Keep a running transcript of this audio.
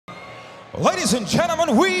Ladies and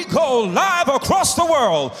gentlemen, we go live across the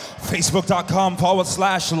world.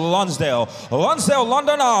 Facebook.com/Lonsdale. Lonsdale,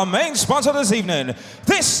 London, our main sponsor this evening.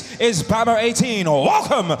 This is BAMMA18.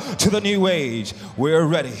 Welcome to the new age. We're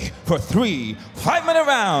ready for 3 5-minute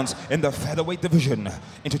rounds in the featherweight division.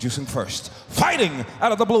 Introducing first, fighting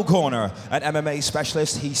out of the blue corner, an MMA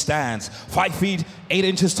specialist. He stands 5 feet 8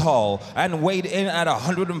 inches tall and weighed in at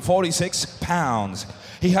 146 pounds.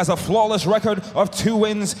 He has a flawless record of 2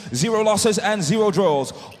 wins, 0 losses, and 0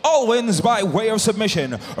 draws. All wins by way of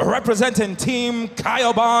submission. Representing Team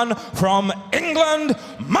Kaioban from England,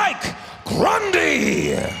 Mike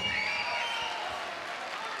Grundy.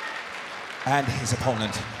 And his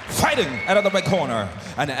opponent, fighting out of the red corner,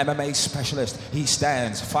 an MMA specialist. He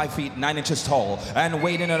stands 5 feet 9 inches tall and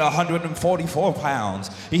weighed in at 144 pounds.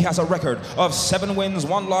 He has a record of 7 wins,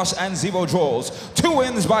 1 loss, and 0 draws. 2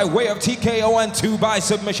 wins by way of TKO and 2 by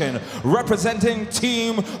submission. Representing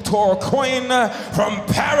Team Tourcoing from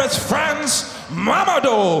Paris, France,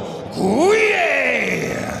 Mamadou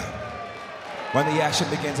Gueye. When the action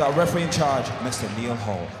begins, our referee in charge, Mr. Neil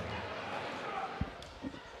Hall.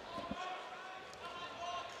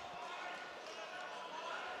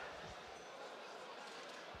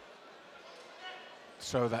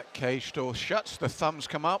 So that cage door shuts, the thumbs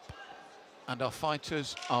come up, and our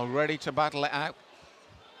fighters are ready to battle it out.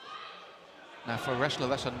 Now for a wrestler,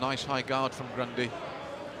 that's a nice high guard from Grundy.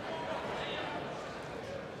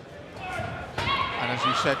 And as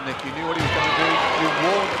you said, Nick, you knew what he was going to do. You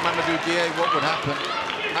warned Mamadou Gueye what would happen.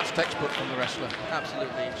 That's textbook from the wrestler.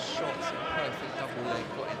 Absolutely, shots, perfect double leg,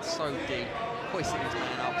 got in so deep, hoisted his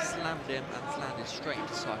man up, slammed him, and landed straight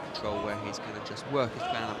into side control where he's going to just work his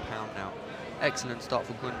plan and pound now. Excellent start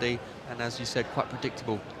for Grundy, and as you said, quite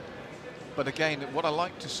predictable. But again, what I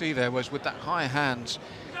liked to see there was with that high hands,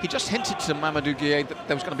 he just hinted to Mamadou Gueye that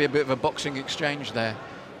there was going to be a bit of a boxing exchange there.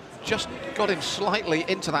 Just got him slightly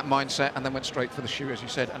into that mindset and then went straight for the shoe, as you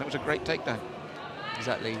said, and it was a great takedown.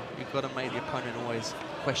 Exactly. You've got to make the opponent always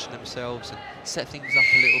question themselves and set things up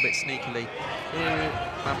a little bit sneakily. Here,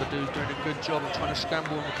 Mamadou's doing a good job of trying to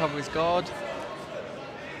scramble and recover his guard.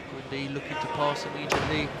 Grundy looking to pass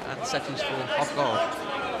immediately and settles for half guard.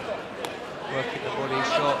 Working the body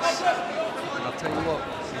shots. And I'll tell you what,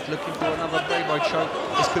 he's looking for another Bravo choke.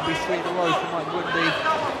 This could be 3 in a row for Mike Grundy.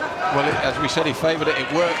 Well, as we said, he favoured it.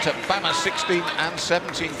 It worked at BAMMA 16 and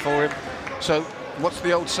 17 for him. So what's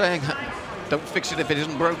the old saying? Don't fix it if it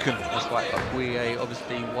isn't broken. That's right, but Gueye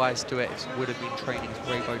obviously wise to it. Would have been training his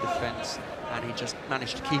Bravo defence, and he just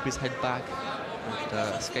managed to keep his head back and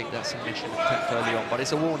escape that submission attempt early on. But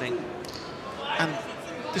it's a warning. And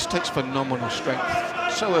this takes phenomenal strength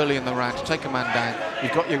so early in the round to take a man down.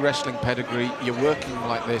 You've got your wrestling pedigree, you're working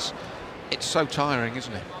like this. It's so tiring,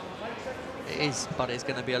 isn't it? It is, but it's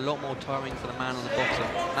going to be a lot more tiring for the man on the bottom.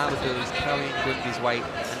 Mamadou is carrying Grundy's weight,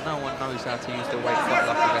 and no one knows how to use the weight quite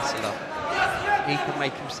like a wrestler. He can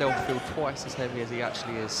make himself feel twice as heavy as he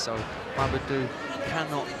actually is, so Mamadou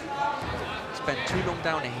cannot spend too long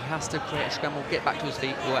down here. He has to create a scramble, get back to his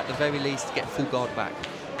feet, or at the very least get full guard back.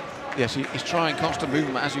 Yes, he's trying constant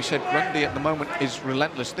movement. As you said, Grundy at the moment is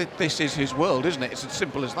relentless. This is his world, isn't it? It's as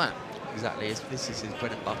simple as that. Exactly, this is his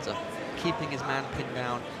bread and butter. Keeping his man pinned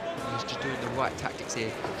down, and he's just doing the right tactics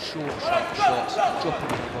here. Short, sharp shots, dropping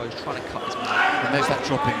his elbows, trying to cut his man. And there's that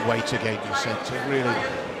dropping weight again, you said, to really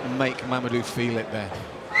make Mamadou feel it there.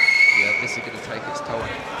 Yeah, this is going to take its toll.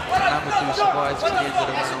 Mamadou survives to the end of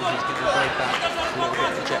the round. He's going to go back a little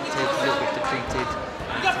bit dejected, a little bit defeated.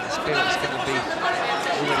 And the spirit's going to be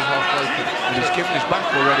already half broken. And he's given his back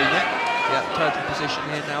already, Nick. Yeah, total position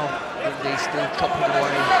here now. Grundy still chopping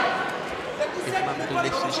away. If Mamadou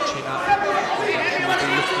lifts his chin up, he will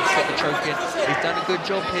be looking to set the choke in. He's done a good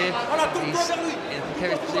job here. He's in a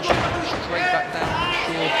precarious position, straight back down,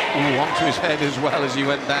 sure. Ooh, onto his head as well as he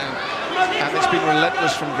went down. And it's been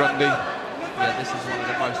relentless from Grundy. Yeah, this is one of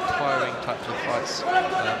the most tiring types of fights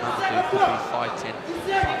Mamadou could be fighting.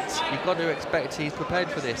 But you've got to expect he's prepared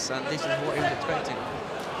for this, and this is what he was expecting.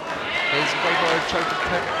 Here's Bravo choke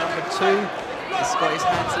attempt number 2. He's got his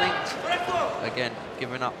hands linked. Again,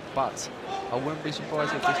 giving up, but I wouldn't be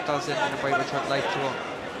surprised if this does end in a Bravo choke later on.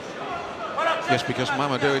 Yes, because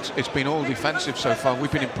Mamadou, it's been all defensive so far.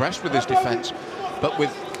 We've been impressed with his defence, but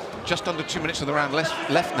with just under 2 minutes of the round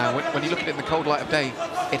left now, when you look at it in the cold light of day,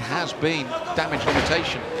 it has been damage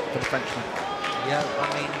limitation for the Frenchman. Yeah, I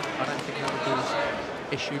mean, I don't think Mamadou's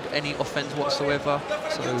issued any offence whatsoever,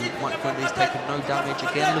 so Mike Grundy's taken no damage,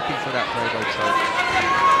 again looking for that Bravo choke.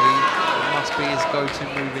 It must be his go-to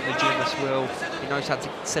move in the gym as well. He knows how to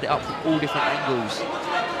set it up from all different angles.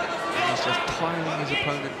 And he's just tiring his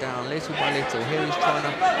opponent down little by little. Here he's trying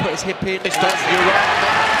to put his hip in. It's done, you're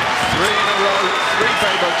right. 3 in a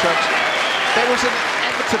Trent. There was an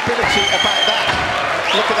inevitability about that.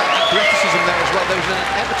 Look at that athleticism there as well. There was an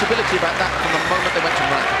inevitability about that from the moment they went to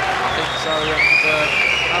run. I think so, and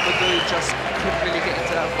Mamadou just couldn't really get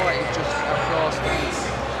into that fight. He just outclassed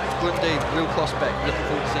Grundy, real prospect. Looking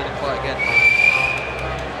forward to seeing him fight again.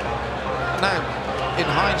 Now, in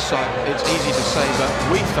hindsight, it's easy to say, but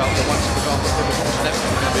we felt that once it was on, it was almost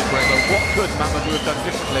inevitably going to be a great goal. What could Mamadou have done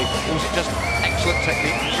differently, or was it just excellent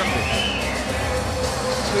technique from Grundy?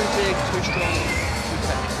 Too big, too strong, too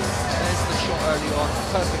technical. There's the shot early on,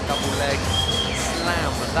 perfect double leg,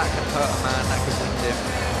 slam, and that can hurt a man, that could wound him,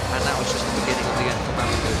 and that was just the beginning of the end for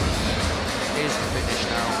Mamadou. Here's the finish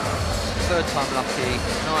now. Third time lucky,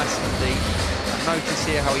 nice and deep. And notice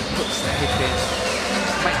here how he puts the hip in,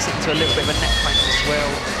 makes it into a little bit of a neck feint as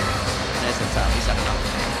well. And there's the tap, he's had enough.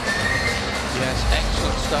 Yes,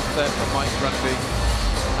 excellent stuff there from Mike Grundy.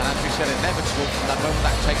 And as we said, inevitable from that moment,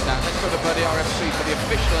 that takedown. Let's go to Birdie RFC for the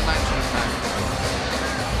official announcement now.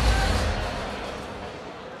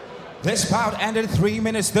 This bout ended 3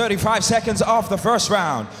 minutes 35 seconds off the first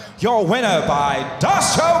round. Your winner by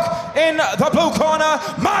DOS choke in the blue corner,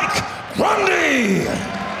 Mike Grundy.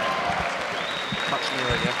 Much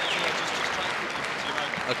nearer, yeah.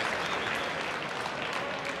 Okay.